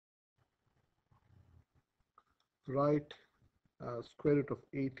write square root of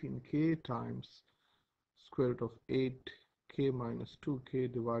 18k times square root of 8k minus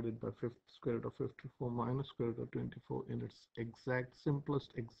 2k divided by square root of 54 minus square root of 24 in its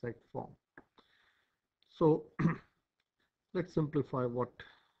simplest exact form. So let's simplify what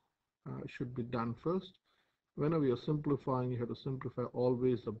should be done first. Whenever you're simplifying, you have to simplify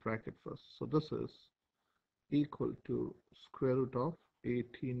always the bracket first. So this is equal to square root of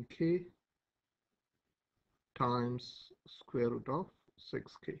 18k times square root of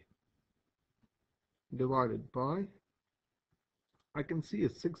 6k divided by, I can see a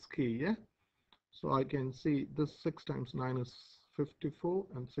 6k, yeah? So I can see this 6 times 9 is 54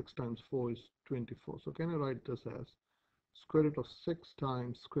 and 6 times 4 is 24. So can I write this as square root of 6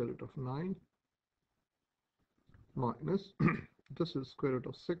 times square root of 9 minus this is square root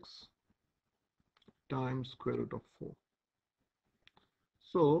of 6 times square root of 4.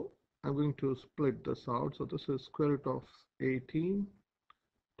 So I'm going to split this out. So this is square root of 18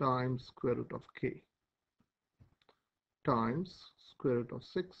 times square root of k times square root of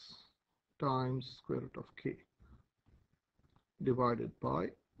 6 times square root of k divided by,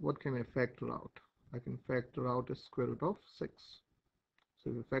 what can I factor out? I can factor out a square root of 6. So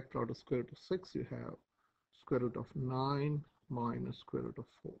if you factor out a square root of 6, you have square root of 9 minus square root of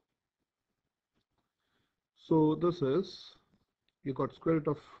 4. So this is, you got square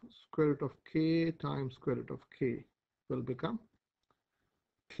root of k times square root of k will become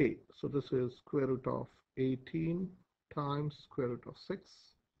k. So this is square root of 18 times square root of 6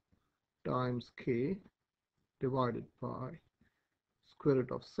 times k divided by square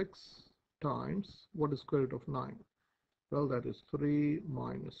root of 6 times, what is square root of 9? Well, that is 3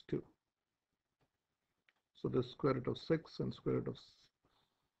 minus 2. So this square root of 6 and square root of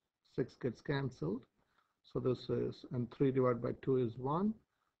 6 gets cancelled. So this is, and 3 divided by 2 is 1.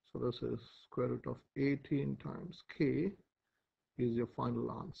 So this is square root of 18 times k is your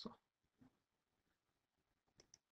final answer.